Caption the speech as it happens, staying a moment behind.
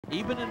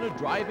Even in a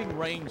driving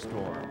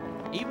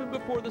rainstorm, even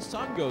before the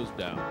sun goes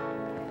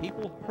down,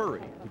 people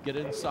hurry to get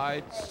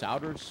inside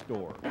Souder's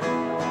store.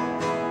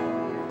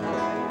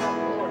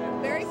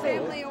 Very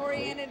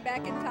family-oriented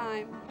back in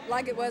time,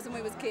 like it was when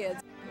we was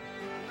kids.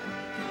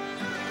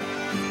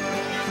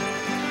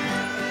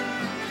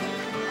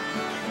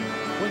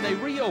 When they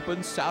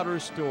reopened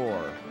Souder's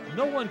store,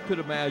 no one could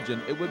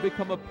imagine it would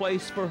become a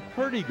place for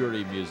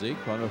hurdy-gurdy music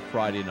on a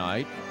Friday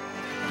night.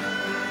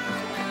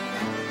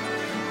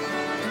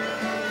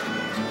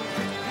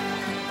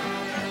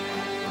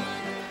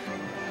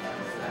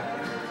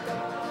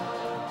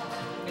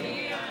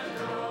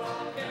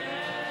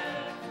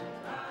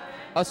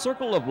 A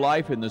circle of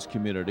life in this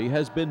community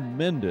has been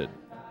mended.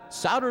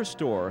 Souder's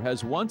store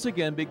has once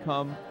again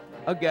become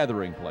a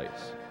gathering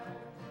place.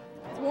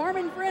 It's warm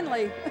and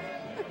friendly.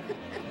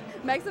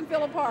 Makes them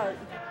feel a part.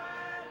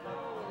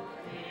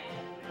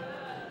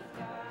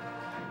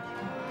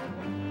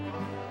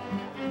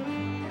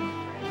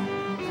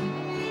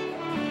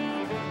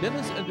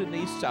 Dennis and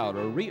Denise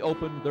Souder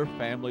reopened their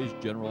family's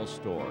general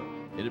store.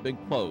 It had been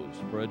closed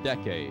for a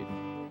decade.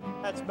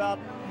 That's about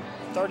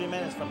 30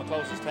 minutes from the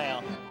closest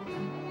town.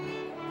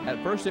 At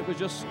first it was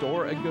just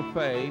store and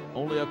cafe,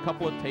 only a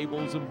couple of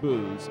tables and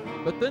booths.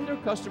 But then their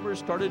customers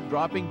started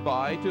dropping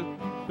by to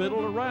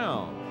fiddle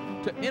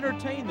around, to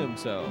entertain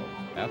themselves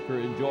after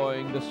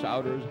enjoying the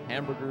Souder's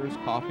hamburgers,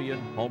 coffee,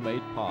 and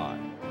homemade pie.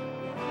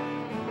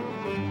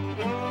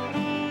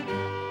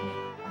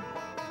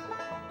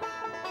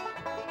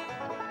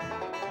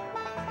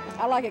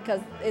 I like it because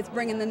it's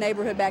bringing the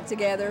neighborhood back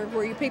together,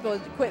 where people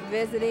quit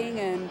visiting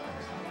and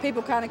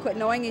people kind of quit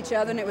knowing each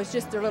other, and it was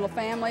just their little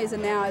families,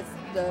 and now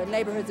the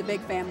neighborhood's a big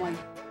family.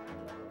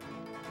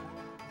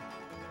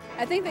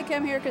 I think they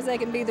come here because they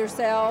can be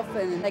themselves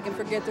and they can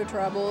forget their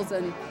troubles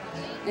and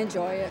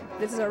enjoy it.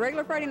 This is a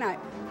regular Friday night.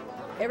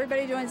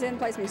 Everybody joins in and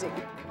plays music.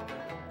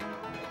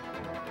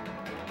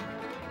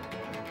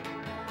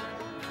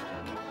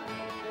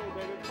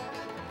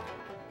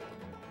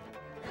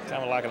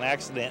 Kind of like an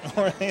accident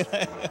or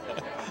anything.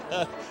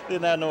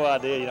 Didn't have no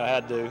idea, how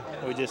to do.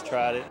 We just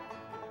tried it.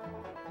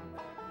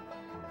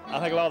 I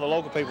think a lot of the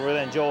local people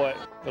really enjoy it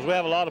because we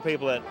have a lot of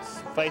people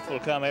that's faithful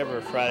to come every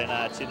Friday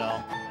night,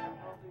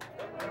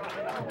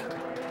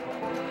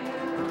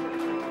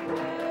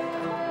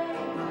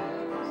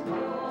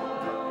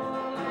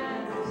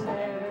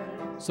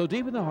 So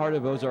deep in the heart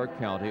of Ozark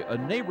County, a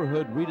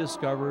neighborhood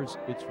rediscovers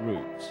its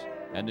roots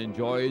and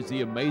enjoys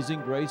the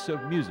amazing grace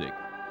of music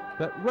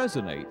that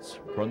resonates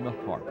from the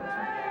heart.